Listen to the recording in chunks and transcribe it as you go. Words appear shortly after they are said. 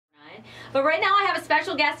But right now I have a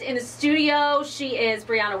special guest in the studio. She is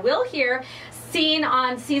Brianna Wilhere, seen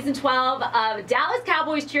on season 12 of Dallas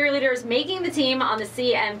Cowboys Cheerleaders, making the team on the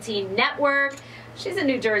CMT network. She's a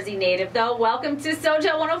New Jersey native, though. Welcome to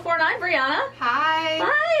SoJO 1049, Brianna. Hi.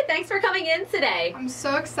 Hi, thanks for coming in today. I'm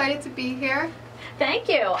so excited to be here. Thank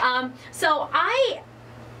you. So I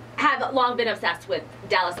have long been obsessed with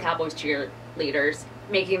Dallas Cowboys Cheerleaders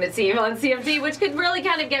making the team on CMT, which could really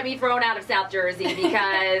kind of get me thrown out of South Jersey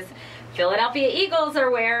because Philadelphia Eagles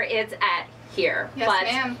are where it's at here. Yes, but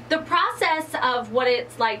ma'am. the process of what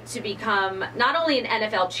it's like to become not only an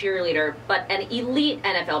NFL cheerleader, but an elite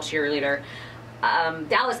NFL cheerleader,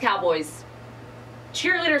 Dallas Cowboys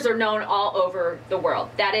cheerleaders are known all over the world.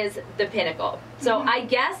 That is the pinnacle. So I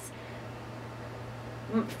guess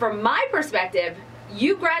from my perspective,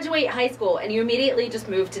 you graduate high school and you immediately just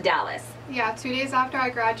move to Dallas. Yeah, 2 days after I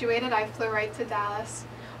graduated, I flew right to Dallas.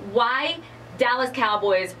 Why Dallas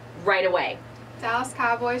Cowboys right away? Dallas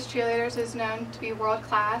Cowboys Cheerleaders is known to be world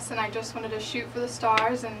class, and I just wanted to shoot for the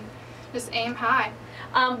stars and just aim high.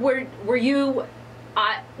 Were you,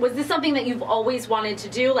 was this something that you've always wanted to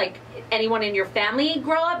do? Like anyone in your family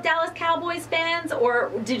grow up Dallas Cowboys fans, or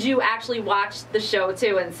did you actually watch the show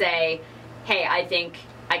too and say, hey, I think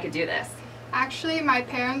I could do this? Actually, my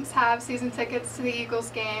parents have season tickets to the Eagles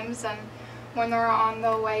games, and when they're on the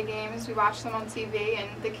away games, we watch them on TV,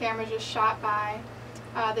 and the camera just shot by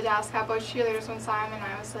the Dallas Cowboys Cheerleaders one time, and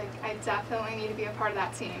I was like, I definitely need to be a part of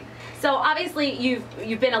that team. So obviously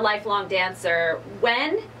you've been a lifelong dancer.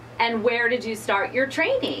 When and where did you start your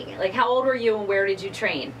training? Like how old were you and where did you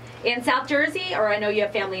train? In South Jersey, or I know you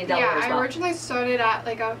have family in Delaware as well? Yeah, I originally started at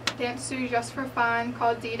like a dance studio just for fun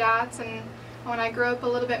called D-Dots, and when I grew up a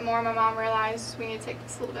little bit more, my mom realized we need to take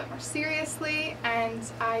this a little bit more seriously, and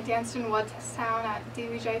I danced in Woodstown at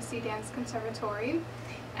WSJO Dance Conservatory.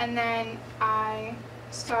 And then I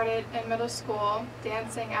started in middle school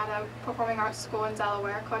dancing at a performing arts school in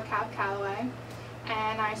Delaware called Cap Calloway.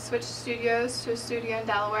 And I switched studios to a studio in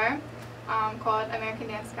Delaware called American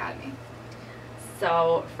Dance Academy.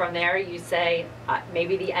 So from there you say,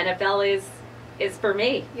 maybe the NFL is for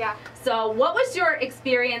me. Yeah. So what was your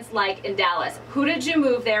experience like in Dallas? Who did you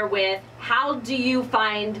move there with? How do you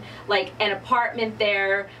find like an apartment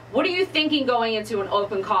there? What are you thinking going into an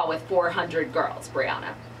open call with 400 girls,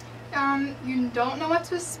 Brianna? You don't know what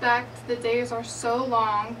to expect. The days are so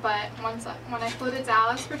long, but when I flew to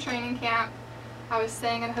Dallas for training camp, I was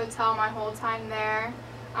staying in a hotel my whole time there.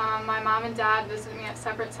 My mom and dad visited me at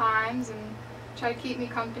separate times and tried to keep me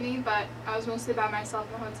company, but I was mostly by myself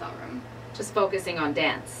in the hotel room. Just focusing on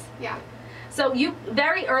dance. Yeah. So you,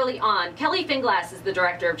 very early on, Kelly Finglass is the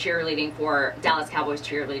director of cheerleading for Dallas Cowboys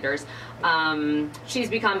Cheerleaders. She's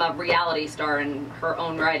become a reality star in her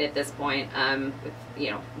own right at this point, with,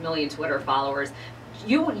 you know, a million Twitter followers.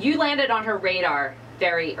 You landed on her radar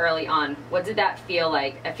very early on. What did that feel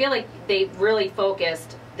like? I feel like they really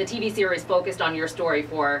focused, the TV series focused on your story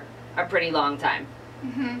for a pretty long time.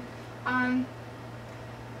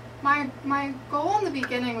 My goal in the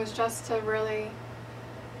beginning was just to really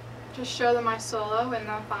just show them my solo in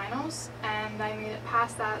the finals, and I made it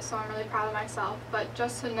past that, so I'm really proud of myself. But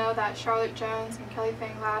just to know that Charlotte Jones and Kelly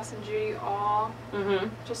Finglass and Judy all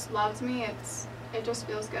just loved me, it just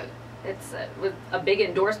feels good. It's a big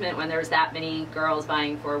endorsement when there's that many girls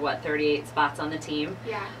vying for, what, 38 spots on the team.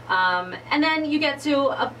 Yeah. And then you get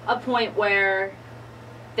to a point where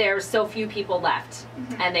there's so few people left,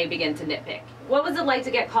 and they begin to nitpick. What was it like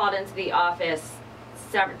to get called into the office?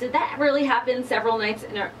 Did that really happen several nights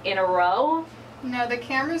in a row? No, the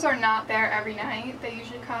cameras are not there every night. They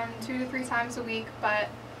usually come 2 to 3 times a week, but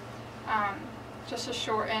just to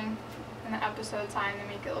shorten an episode time to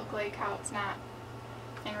make it look like how it's not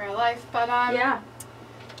in real life. But yeah,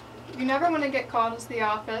 you never want to get called into the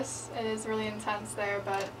office. It is really intense there,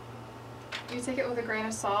 but you take it with a grain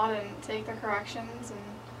of salt and take the corrections and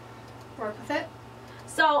work with it.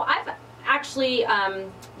 So I've actually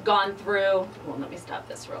gone through, well, let me stop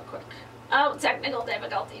this real quick. Oh, technical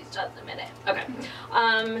difficulties, just a minute. Okay.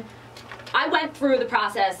 I went through the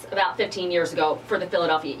process about 15 years ago for the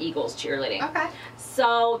Philadelphia Eagles cheerleading. Okay.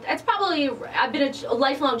 So it's probably, I've been a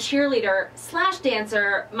lifelong cheerleader /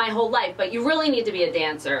 dancer my whole life, but you really need to be a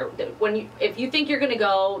dancer. If you think you're going to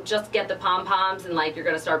go just get the pom-poms and like you're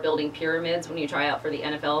going to start building pyramids when you try out for the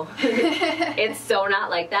NFL, it's so not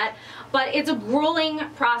like that. But it's a grueling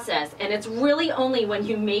process, and it's really only when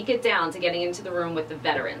you make it down to getting into the room with the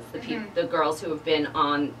veterans, the girls who have been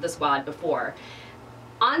on the squad before.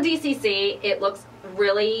 On DCC, it looks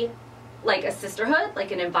really like a sisterhood,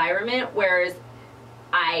 like an environment, whereas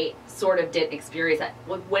I sort of didn't experience that.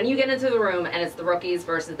 When you get into the room and it's the rookies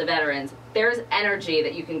versus the veterans, there's energy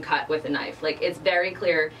that you can cut with a knife. Like, it's very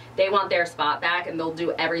clear they want their spot back and they'll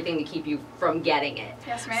do everything to keep you from getting it.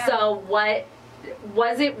 Yes, ma'am. So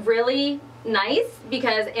was it really nice?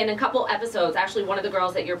 Because in a couple episodes, actually one of the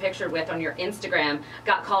girls that you're pictured with on your Instagram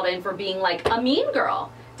got called in for being like a mean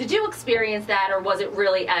girl. Did you experience that, or was it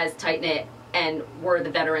really as tight-knit, and were the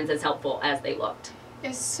veterans as helpful as they looked?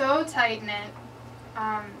 It's so tight-knit.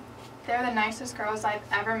 They're the nicest girls I've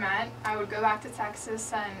ever met. I would go back to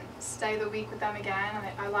Texas and stay the week with them again.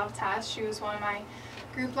 I love Tess. She was one of my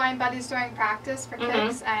group line buddies during practice for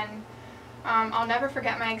kicks, and I'll never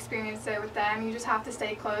forget my experience there with them. You just have to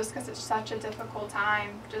stay close because it's such a difficult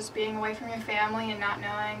time, just being away from your family and not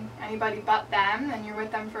knowing anybody but them, and you're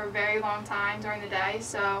with them for a very long time during the day.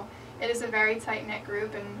 So it is a very tight-knit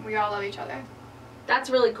group, and we all love each other. That's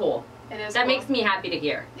really cool. It is. That cool. makes me happy to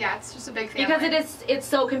hear. Yeah, it's just a big family. Because it's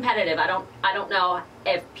so competitive. I don't know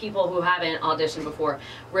if people who haven't auditioned before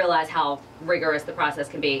realize how rigorous the process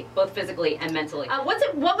can be, both physically and mentally. What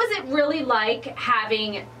was it really like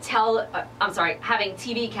having having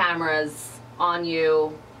TV cameras on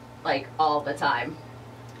you, like, all the time?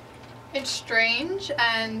 It's strange,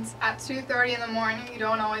 and at 2:30 in the morning, you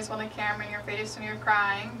don't always want a camera in your face when you're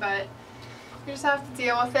crying, but you just have to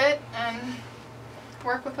deal with it and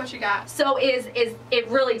work with what you got. So it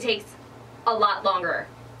really takes a lot longer?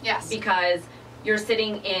 Yes. Because you're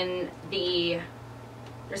sitting in the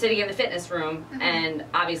fitness room, and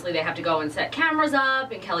obviously they have to go and set cameras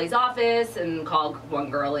up in Kelly's office and call one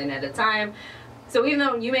girl in at a time. So even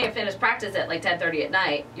though you may have finished practice at like 10:30 at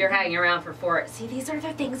night, you're hanging around for 4. See, these are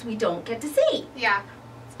the things we don't get to see. Yeah.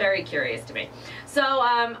 It's very curious to me. So,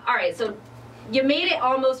 all right, so you made it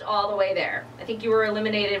almost all the way there. I think you were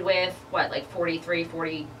eliminated with, what, like 43,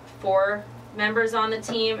 44 members on the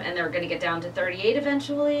team, and they're going to get down to 38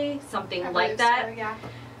 eventually, something like that. So, yeah.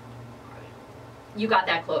 You got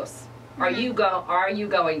that close. Are you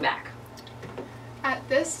going back? At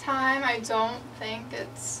this time, I don't think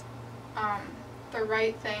it's the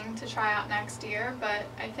right thing to try out next year, but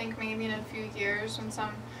I think maybe in a few years, once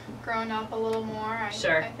I'm grown up a little more,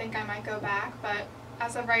 I think I might go back. But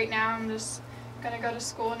as of right now, I'm just going to go to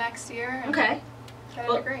school next year and get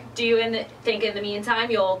a degree. Do you think in the meantime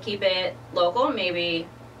you'll keep it local, maybe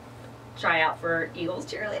try out for Eagles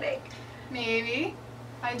cheerleading? Maybe.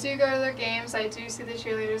 I do go to their games. I do see the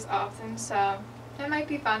cheerleaders often, so it might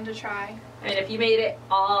be fun to try. I mean, if you made it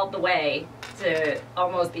all the way to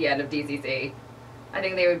almost the end of DCC, I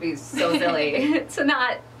think they would be so silly to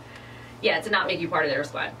not make you part of their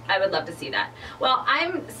squad. I would love to see that. Well,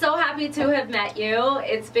 I'm so happy to have met you.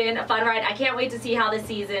 It's been a fun ride. I can't wait to see how the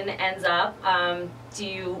season ends up. Do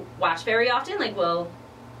you watch very often? Like, will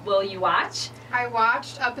you watch? I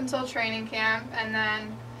watched up until training camp, and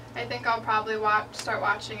then I think I'll probably start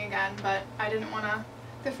watching again, but I didn't want to.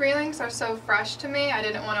 The feelings are so fresh to me, I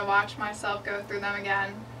didn't want to watch myself go through them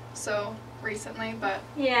again so recently, but...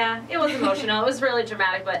 Yeah, it was emotional. It was really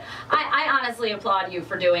dramatic, but I honestly applaud you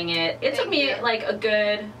for doing it. It took me like a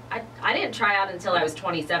good... I didn't try out until I was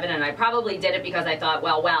 27, and I probably did it because I thought,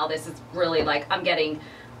 well, wow, this is really like, I'm getting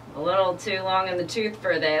a little too long in the tooth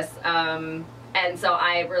for this. And so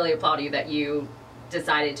I really applaud you that you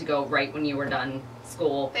decided to go right when you were done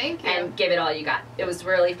school. Thank you. And give it all you got. It was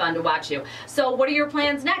really fun to watch you. So what are your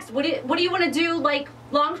plans next? What do you want to do, like,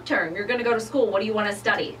 long term? You're going to go to school. What do you want to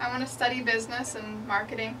study? I want to study business and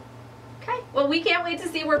marketing. Okay. Well, we can't wait to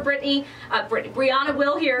see where Brianna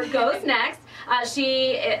Wilhere goes next.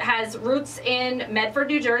 She has roots in Medford,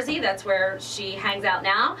 New Jersey. That's where she hangs out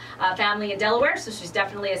now. Family in Delaware, so she's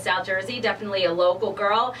definitely a South Jersey, definitely a local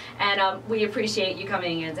girl. And we appreciate you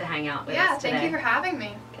coming in to hang out with us today. Yeah, thank you for having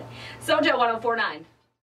me. Okay. SoJO 1049.